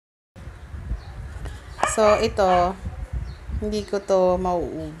So, ito, hindi ko to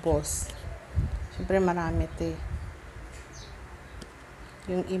mauubos. Siyempre, marami to eh.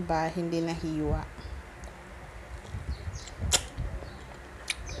 Yung iba, hindi nahiwa.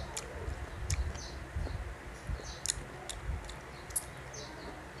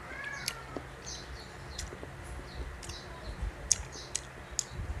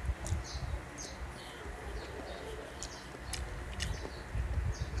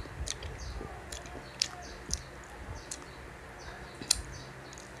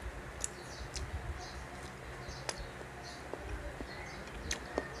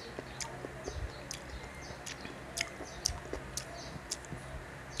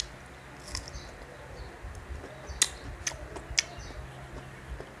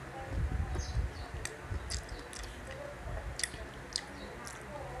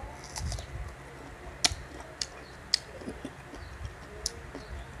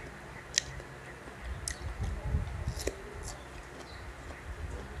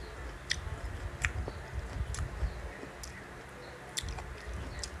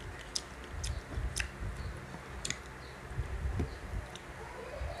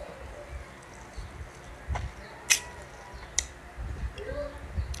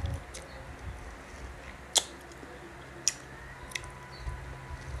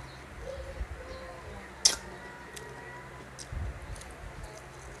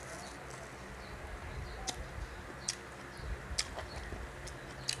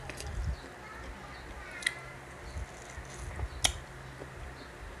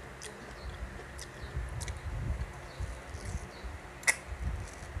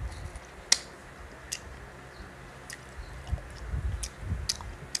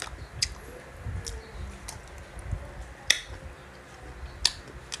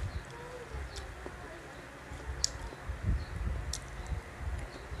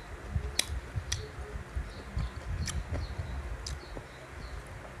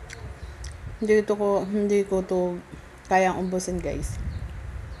 Hindi ko to kayang ubusin, guys.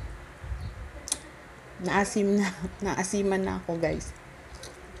 Naasiman na ako, guys.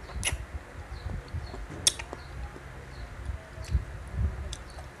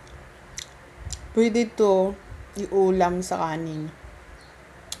 Pwede to iulam sa kanin.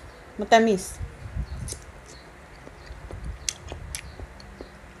 Matamis.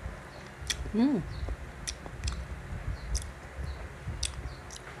 Mm.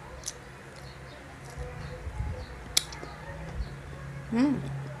 Mm.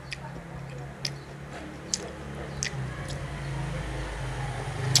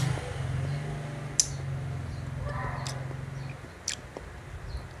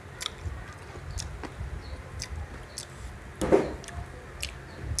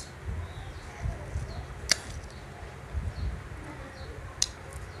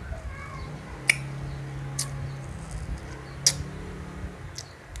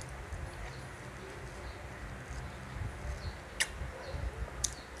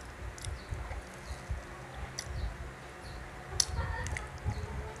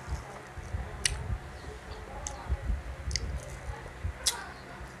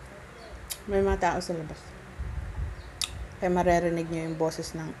 May mga tao sa labas. Kaya maririnig nyo yung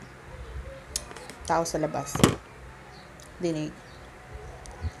boses ng tao sa labas. Dinig.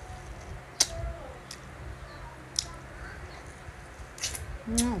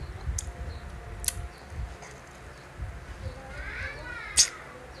 Mm.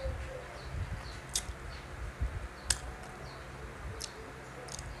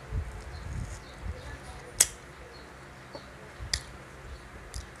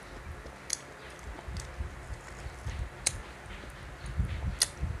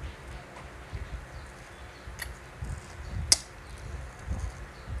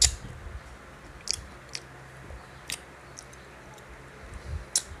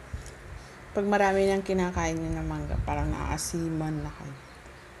 Pag marami nang kinakain nyo ng mangga, parang naaasiman na kayo.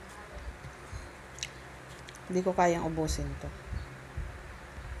 Hindi ko kayang ubusin to.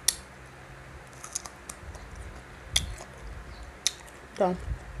 Ito.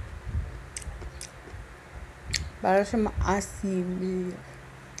 Para siya maasim.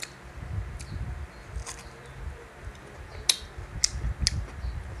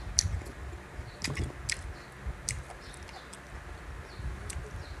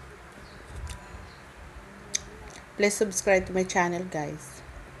 Please subscribe to my channel, guys.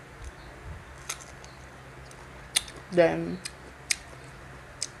 Then,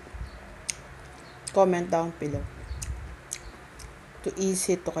 comment down below to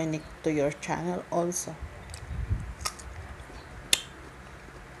easy to connect to your channel also.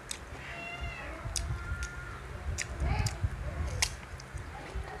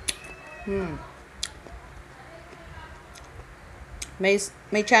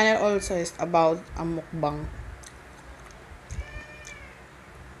 My channel also is about a mukbang.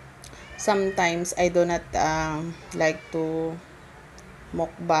 Sometimes I do not like to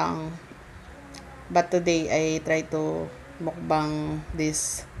mukbang, but today I try to mukbang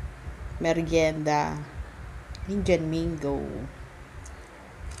this merienda Indian Manggo.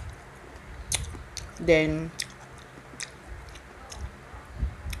 Then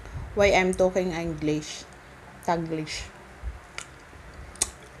why I'm talking English, Taglish,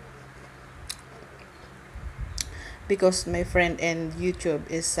 because my friend and YouTube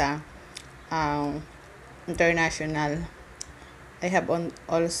is international. I have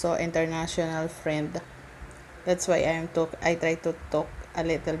also international friend. That's why I try to talk a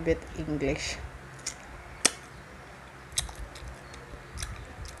little bit English.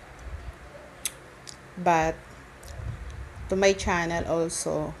 But to my channel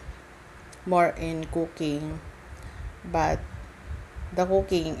also more in cooking, but the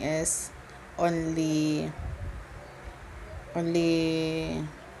cooking is only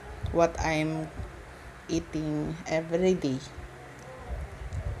what I'm eating every day.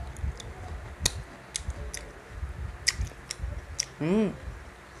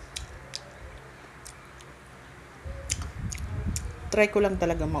 Try ko lang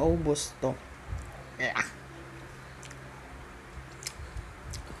talaga maubos to. Yeah.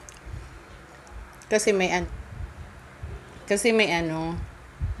 Kasi may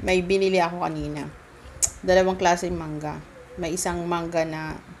binili ako kanina. Dalawang klaseng mangga. May isang mangga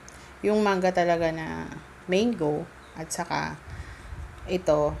na, yung mangga talaga na mango, at saka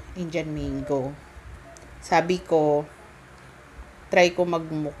ito, Indian Manggo. Sabi ko, try ko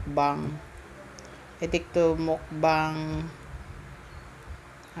magmukbang. Itik to mukbang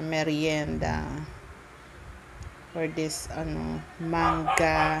a merienda for this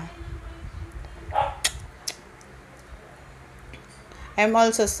manga. I'm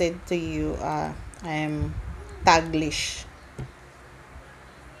also said to you I'm Taglish,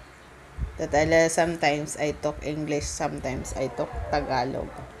 that sometimes I talk English, sometimes I talk Tagalog.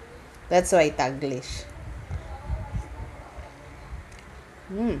 That's why Taglish.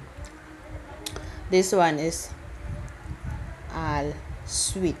 This one is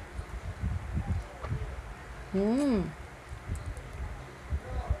sweet.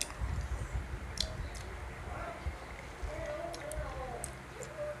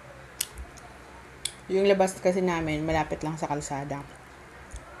 Yung labas kasi namin, malapit lang sa kalsada.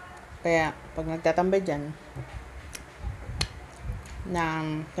 Kaya, pag nagtatambay dyan,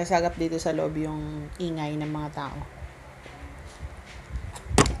 kasagap dito sa loob yung ingay ng mga tao.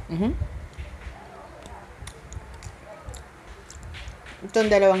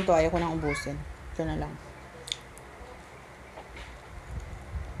 Itong dalawang to, ayaw ko nang ubusin. Ito na lang.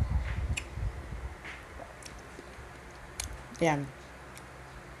 Yan.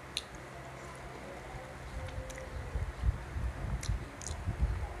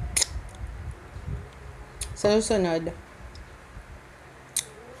 Sa susunod,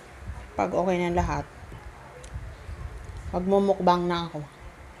 pag okay na lahat, magmumukbang na ako.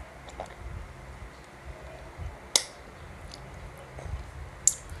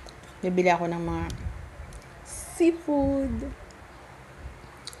 Bibili ako ng mga seafood.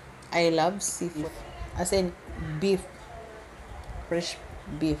 I love seafood. As in, beef. Fresh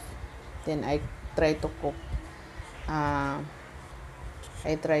beef. Then, I try to cook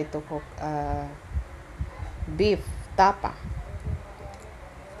beef tapa.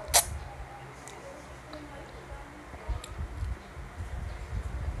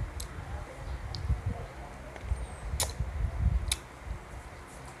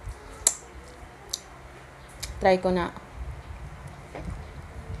 Try ko na.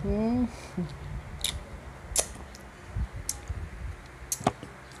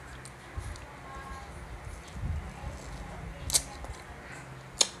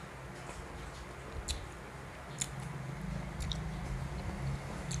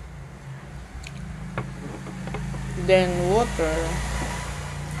 Then water.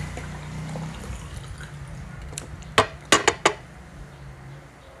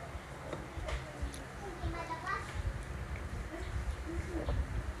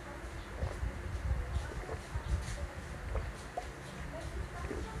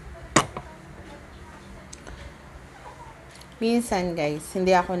 Minsan guys,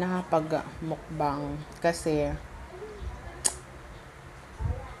 hindi ako nakapag-mukbang kasi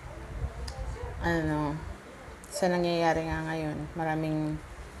sa nangyayari nga ngayon, maraming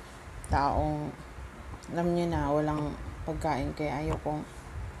taong alam nyo na walang pagkain, kaya ayaw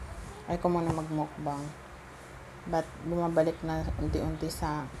ko muna mag-mukbang. But bumabalik na unti-unti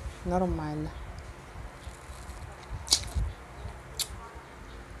sa normal.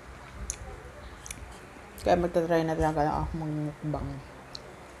 Kaya magta-try na talaga ako mag-mukbang.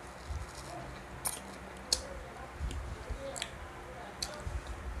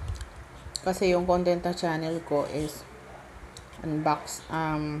 Kasi yung content ng channel ko is unbox,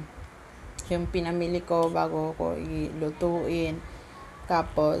 yung pinamili ko bago ko ilutuin.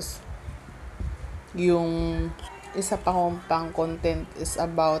 Tapos, yung isa pa kong pang content is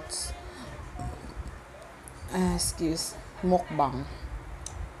about mukbang.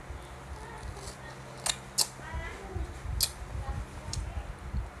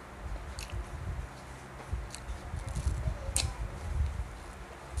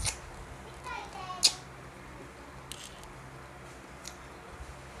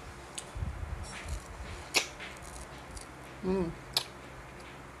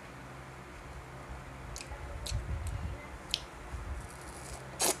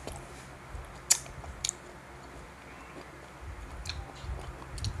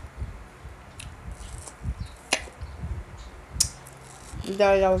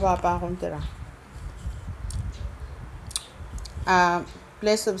 Dahil wala pa akong tira.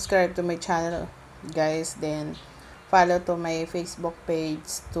 Please subscribe to my channel, guys. Then, follow to my Facebook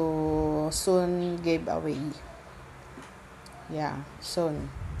page to soon giveaway. Yeah,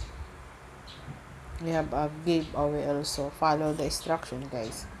 soon. We have a giveaway also. Follow the instruction,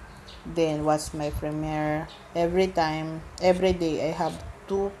 guys. Then, watch my premiere. Every day, I have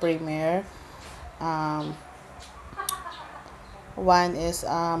 2 premiere. One is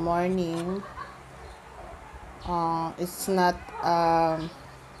morning. It's not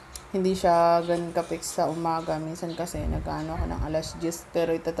hindi siya ganun ka-fix sa umaga. Minsan kasi nag-ano ako ng alas 10,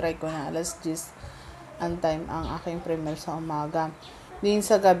 pero itatry ko na alas 10 ang time ang aking premiere sa umaga. Din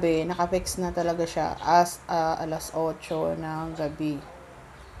sa gabi, naka-fix na talaga siya as alas 8 ng gabi.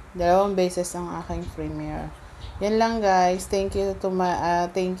 2 beses ang aking premiere. Yan lang, guys. Thank you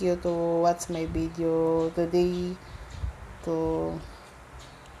to watch my video today. To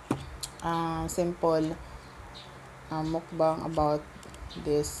simple mukbang about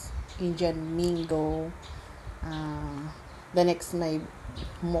this Indian Manggo. The next my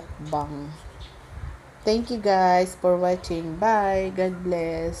mukbang. Thank you, guys, for watching. Bye. God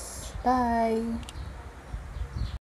bless. Bye.